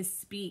time to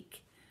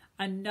speak.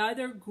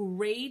 Another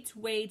great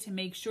way to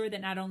make sure that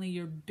not only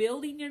you're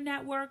building your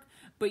network,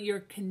 but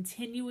you're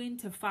continuing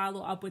to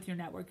follow up with your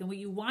network. And what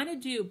you want to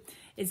do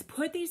is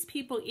put these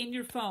people in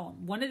your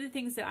phone. One of the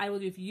things that I will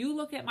do, if you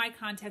look at my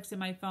contacts in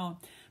my phone,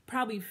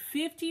 probably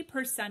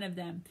 50% of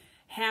them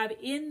have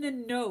in the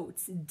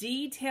notes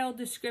detailed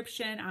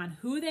description on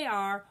who they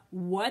are,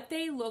 what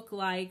they look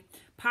like,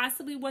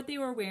 possibly what they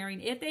were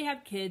wearing, if they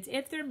have kids,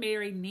 if they're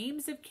married,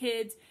 names of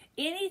kids,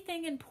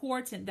 anything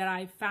important that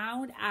I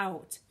found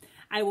out,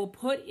 I will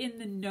put in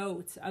the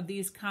notes of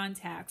these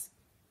contacts.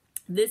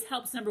 This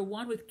helps, number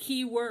one, with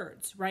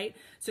keywords, right?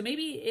 So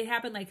maybe it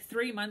happened like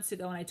 3 months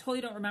ago and I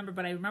totally don't remember,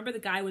 but I remember the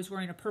guy was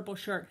wearing a purple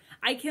shirt.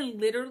 I can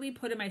literally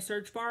put in my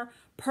search bar,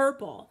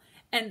 purple.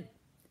 And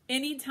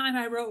anytime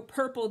I wrote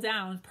purple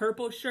down,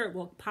 purple shirt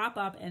will pop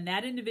up and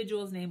that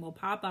individual's name will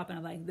pop up. And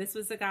I'm like, this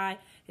was the guy,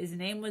 his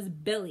name was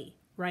Billy,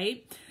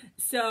 right?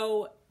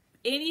 So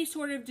any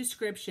sort of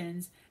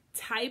descriptions,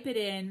 type it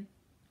in.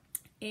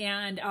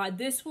 And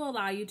this will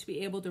allow you to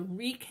be able to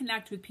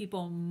reconnect with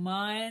people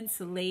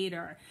months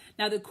later.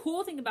 Now, the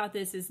cool thing about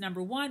this is,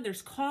 number one,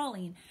 there's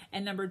calling,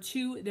 and number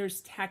two, there's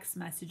text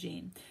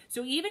messaging.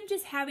 So even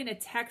just having a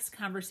text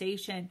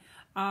conversation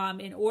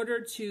in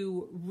order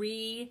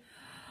to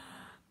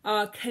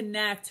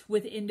connect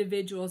with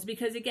individuals,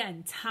 because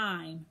again,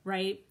 time,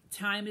 right?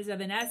 Time is of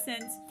an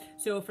essence.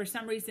 So if for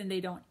some reason they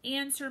don't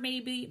answer,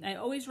 maybe, I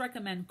always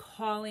recommend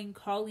calling.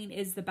 Calling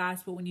is the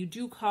best, but when you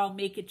do call,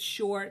 make it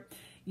short.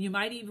 You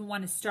might even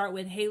want to start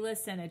with, hey,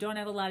 listen, I don't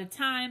have a lot of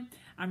time.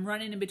 I'm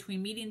running in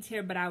between meetings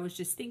here, but I was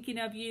just thinking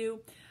of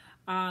you.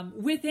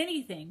 With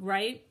anything,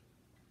 right?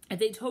 If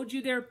they told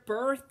you their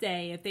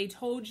birthday, if they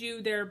told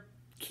you their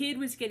kid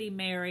was getting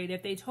married,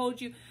 if they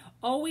told you,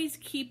 always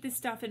keep this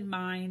stuff in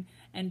mind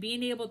and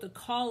being able to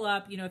call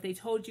up, if they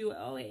told you,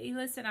 oh, hey,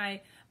 listen,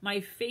 my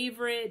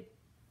favorite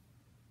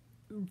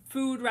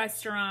food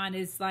restaurant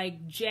is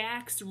like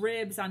Jack's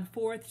Ribs on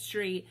 4th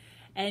Street.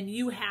 And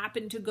you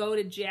happen to go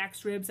to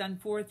Jack's Ribs on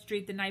 4th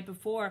Street the night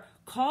before,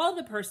 call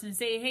the person and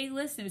say, hey,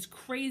 listen, it was the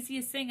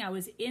craziest thing. I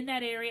was in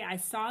that area. I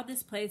saw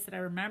this place that I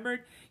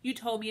remembered you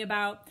told me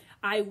about.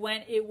 I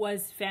went. It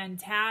was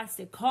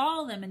fantastic.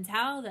 Call them and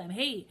tell them,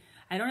 hey,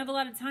 I don't have a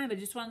lot of time, but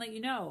I just want to let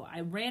you know, I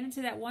ran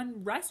into that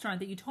one restaurant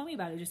that you told me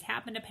about. I just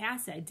happened to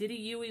pass it. I did a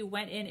UE,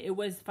 went in. It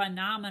was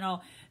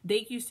phenomenal.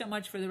 Thank you so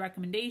much for the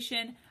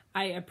recommendation.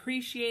 I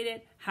appreciate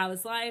it.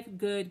 How's life?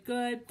 Good.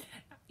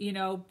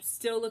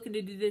 Still looking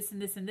to do this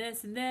and this and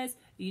this and this.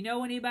 You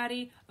know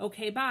anybody?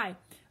 Okay, bye.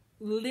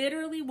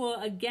 Literally will,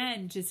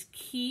 again, just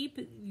keep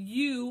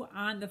you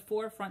on the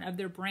forefront of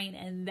their brain.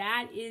 And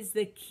that is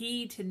the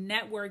key to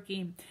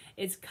networking.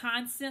 It's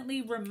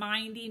constantly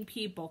reminding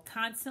people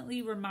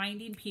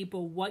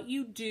what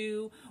you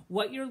do,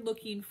 what you're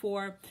looking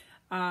for.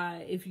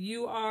 If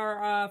you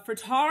are a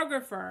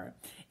photographer,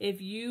 if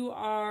you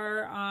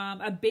are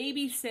a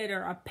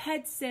babysitter, a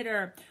pet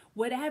sitter,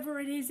 whatever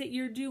it is that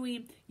you're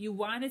doing, you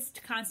want us to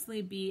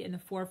constantly be in the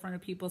forefront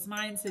of people's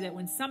minds so that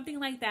when something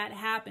like that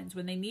happens,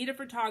 when they need a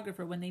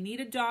photographer, when they need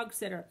a dog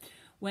sitter,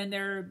 when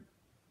their,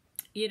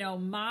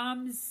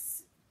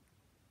 mom's,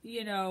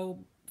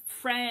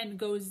 friend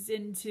goes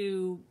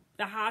into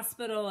the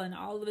hospital and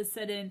all of a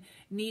sudden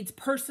needs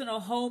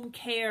personal home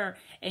care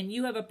and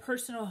you have a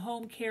personal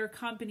home care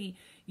company,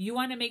 you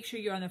want to make sure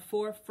you're on the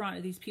forefront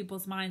of these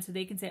people's minds so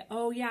they can say,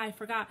 oh yeah, I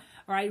forgot.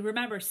 Or I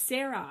remember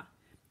Sarah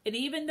And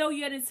even though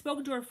you hadn't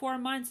spoken to her 4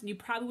 months and you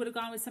probably would have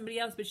gone with somebody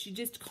else, but she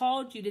just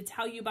called you to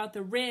tell you about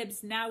the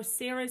ribs, now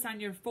Sarah's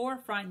on your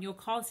forefront. And you'll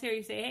call Sarah,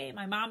 you say, hey,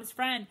 my mom's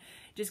friend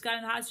just got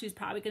in the hospital. She's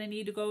probably going to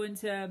need to go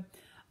into,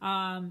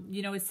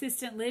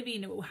 assistant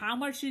living. How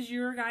much is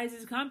your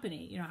guys'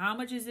 company? How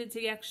much is it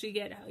to actually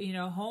get,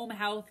 home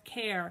health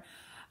care?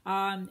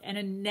 And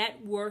a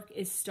network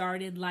is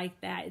started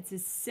like that. It's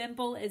as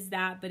simple as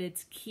that, but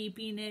it's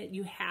keeping it.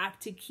 You have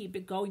to keep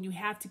it going. You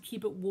have to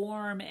keep it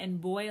warm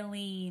and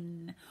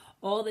boiling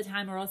all the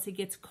time, or else it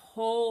gets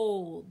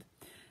cold.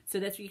 So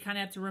that's what you kind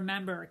of have to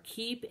remember.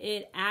 Keep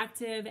it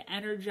active,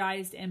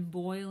 energized, and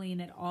boiling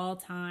at all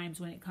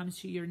times when it comes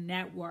to your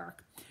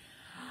network.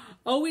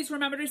 Always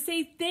remember to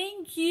say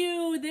thank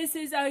you. This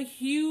is a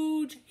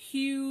huge,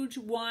 huge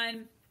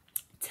one.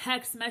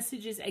 Text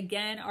messages,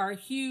 again, are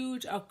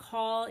huge. A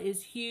call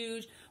is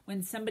huge.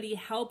 When somebody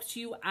helps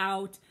you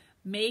out,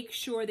 make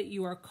sure that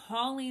you are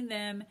calling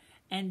them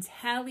and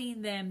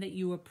telling them that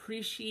you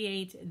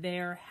appreciate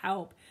their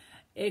help.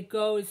 It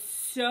goes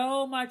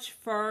so much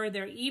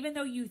further, even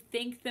though you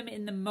thank them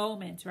in the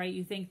moment, right?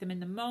 You thank them in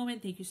the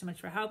moment. Thank you so much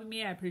for helping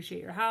me. I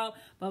appreciate your help,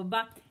 blah,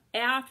 blah, blah.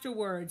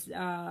 Afterwards,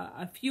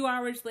 a few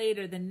hours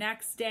later, the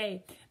next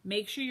day,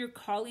 make sure you're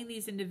calling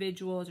these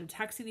individuals or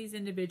texting these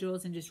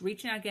individuals and just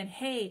reaching out again.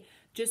 Hey,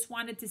 just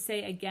wanted to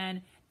say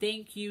again,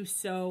 thank you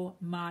so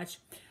much.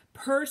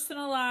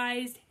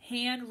 Personalized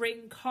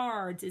handwritten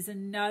cards is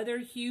another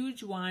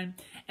huge one.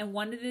 And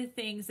one of the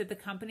things that the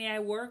company I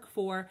work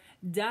for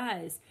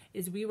does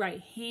is we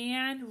write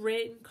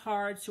handwritten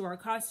cards to our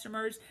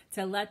customers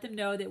to let them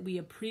know that we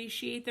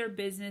appreciate their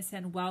business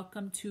and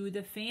welcome to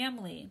the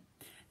family.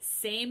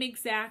 Same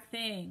exact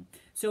thing.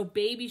 So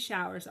baby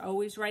showers,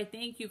 always write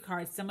thank you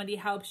cards. Somebody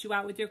helps you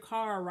out with your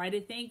car, write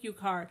a thank you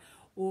card.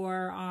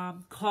 Or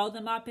call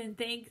them up and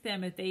thank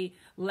them. If they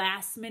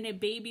last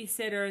minute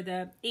babysitter,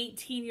 the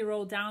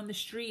 18-year-old down the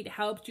street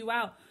helped you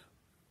out,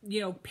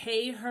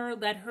 pay her,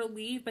 let her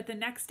leave, but the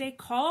next day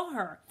call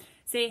her.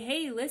 Say,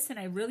 hey, listen,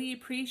 I really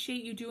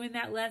appreciate you doing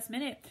that last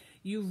minute.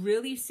 You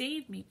really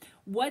saved me.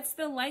 What's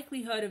the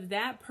likelihood of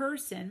that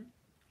person,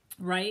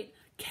 right?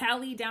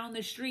 Kelly down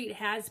the street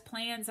has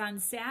plans on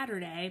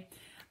Saturday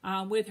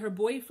with her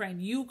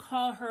boyfriend. You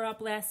call her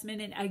up last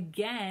minute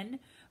again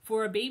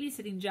for a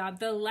babysitting job.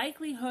 The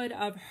likelihood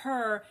of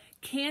her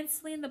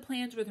canceling the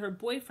plans with her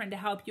boyfriend to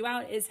help you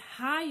out is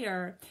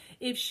higher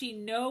if she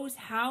knows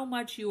how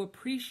much you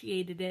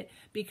appreciated it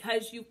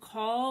because you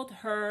called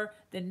her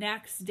the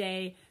next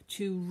day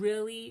to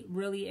really,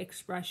 really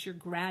express your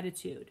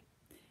gratitude.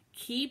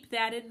 Keep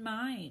that in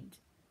mind.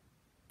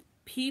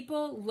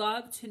 People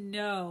love to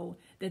know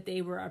that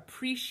they were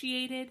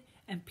appreciated,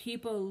 and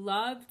people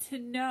love to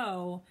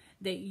know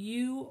that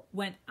you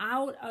went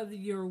out of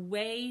your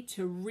way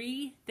to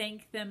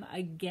re-thank them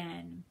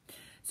again.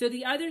 So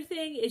the other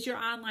thing is your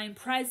online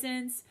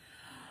presence.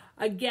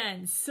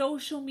 Again,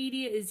 social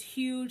media is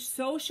huge.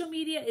 Social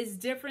media is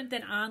different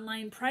than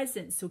online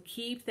presence, so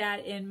keep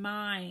that in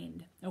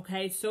mind.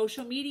 Okay,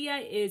 social media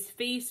is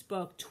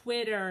Facebook,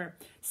 Twitter,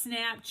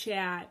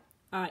 Snapchat,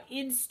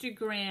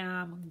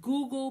 Instagram,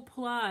 Google+.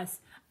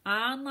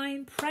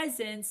 Online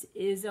presence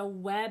is a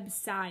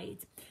website.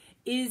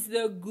 Is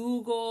the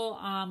Google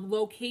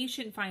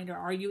location finder.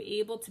 Are you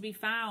able to be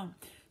found?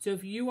 So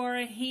if you are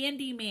a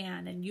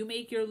handyman and you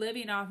make your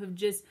living off of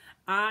just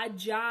odd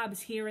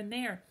jobs here and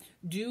there,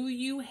 do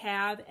you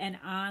have an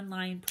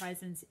online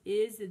presence?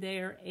 Is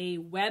there a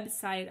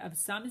website of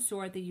some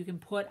sort that you can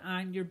put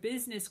on your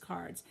business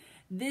cards?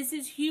 This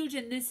is huge,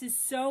 and this is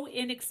so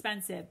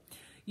inexpensive.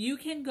 You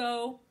can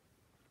get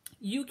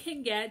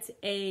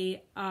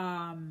a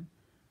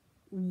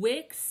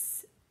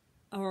Wix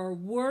or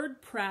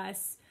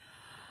WordPress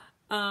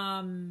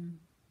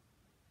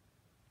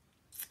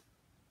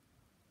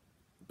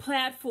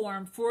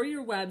platform for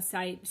your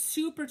website,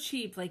 super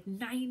cheap, like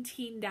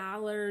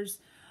 $19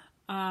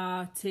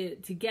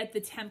 to get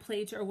the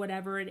templates or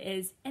whatever it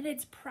is, and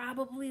it's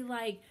probably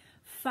like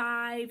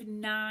 $5,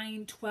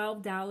 $9,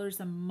 $12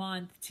 a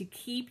month to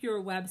keep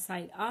your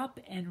website up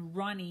and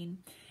running.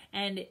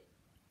 And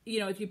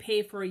if you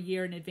pay for a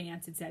year in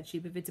advance, it's that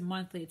cheap. If it's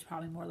monthly, it's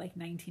probably more like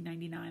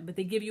 $19.99. But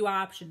they give you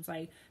options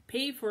like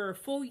pay for a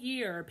full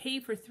year, or pay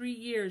for 3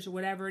 years, or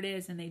whatever it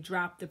is, and they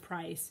drop the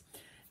price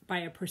by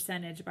a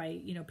percentage by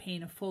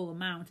paying a full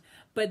amount.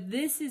 But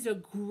this is a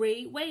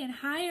great way. And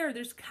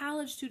there's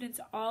college students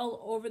all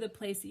over the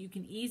place that you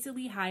can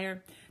easily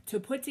hire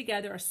to put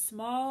together a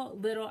small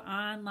little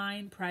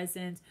online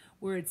presence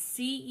where it's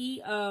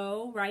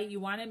SEO, right? You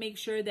want to make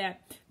sure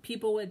that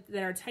people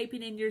that are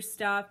typing in your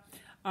stuff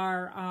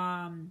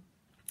are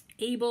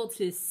able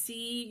to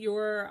see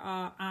your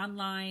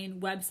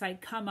online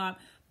website come up.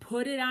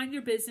 Put it on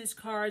your business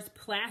cards,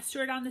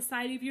 plaster it on the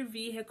side of your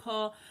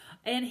vehicle,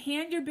 and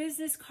hand your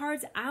business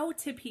cards out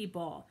to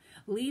people.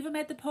 Leave them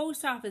at the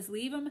post office.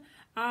 Leave them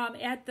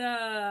at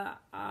the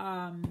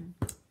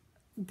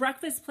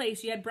breakfast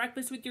place. You had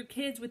breakfast with your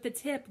kids with the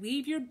tip.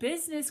 Leave your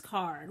business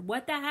card.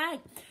 What the heck?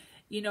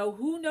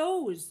 Who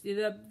knows?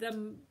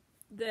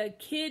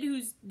 kid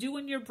who's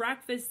doing your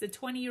breakfast, the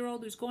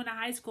 20-year-old who's going to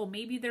high school,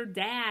 maybe their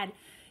dad,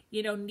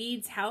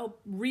 needs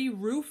help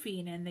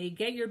re-roofing, and they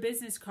get your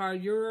business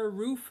card. You're a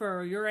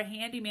roofer, you're a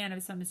handyman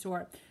of some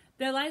sort.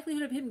 The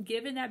likelihood of him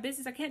giving that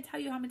business, I can't tell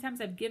you how many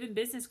times I've given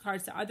business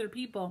cards to other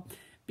people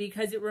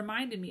because it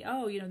reminded me,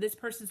 this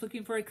person's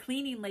looking for a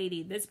cleaning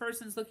lady. This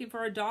person's looking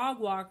for a dog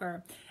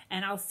walker.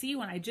 And I'll see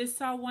one. I just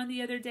saw one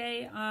the other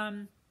day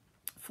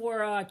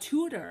for a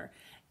tutor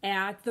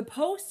at the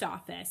post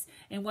office.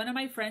 And one of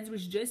my friends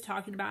was just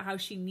talking about how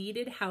she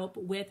needed help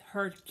with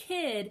her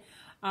kid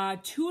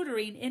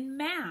tutoring in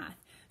math.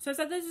 So I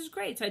thought, this is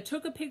great. So I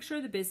took a picture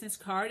of the business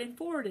card and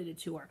forwarded it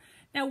to her.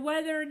 Now,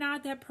 whether or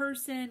not that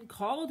person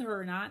called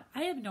her or not,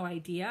 I have no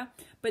idea.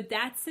 But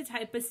that's the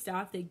type of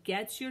stuff that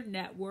gets your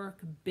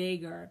network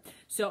bigger.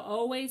 So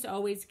always,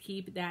 always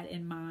keep that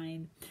in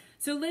mind.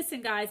 So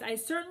listen, guys, I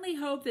certainly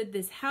hope that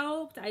this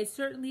helped. I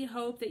certainly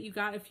hope that you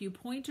got a few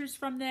pointers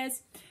from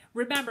this.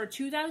 Remember,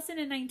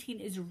 2019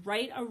 is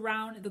right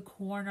around the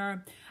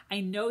corner. I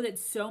know that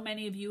so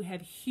many of you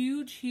have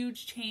huge,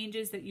 huge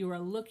changes that you are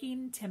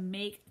looking to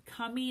make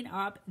coming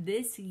up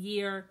this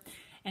year.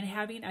 And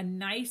having a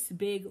nice,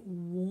 big,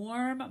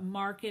 warm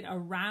market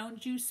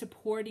around you,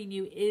 supporting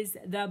you, is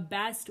the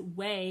best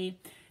way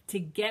to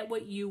get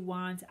what you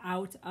want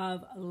out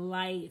of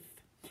life.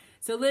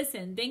 So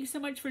listen, thanks so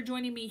much for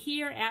joining me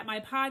here at my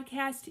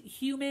podcast,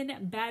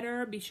 Human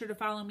Better. Be sure to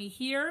follow me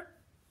here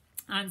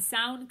on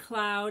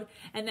SoundCloud,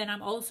 and then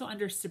I'm also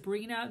under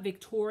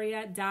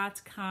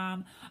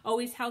SabrinaVictoria.com.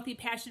 Always healthy,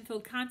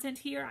 passion-filled content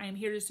here. I am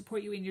here to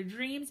support you in your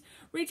dreams.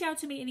 Reach out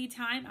to me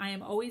anytime. I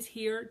am always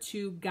here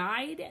to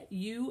guide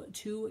you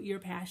to your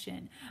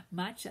passion.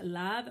 Much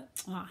love.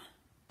 Mwah.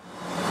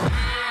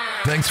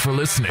 Thanks for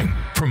listening.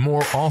 For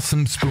more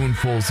awesome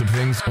spoonfuls of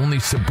things only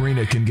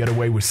Sabrina can get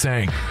away with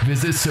saying,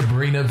 visit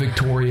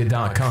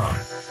SabrinaVictoria.com.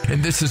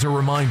 And this is a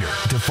reminder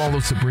to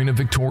follow Sabrina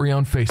Victoria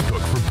on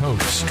Facebook for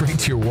posts straight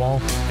to your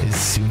wall as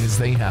soon as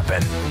they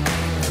happen.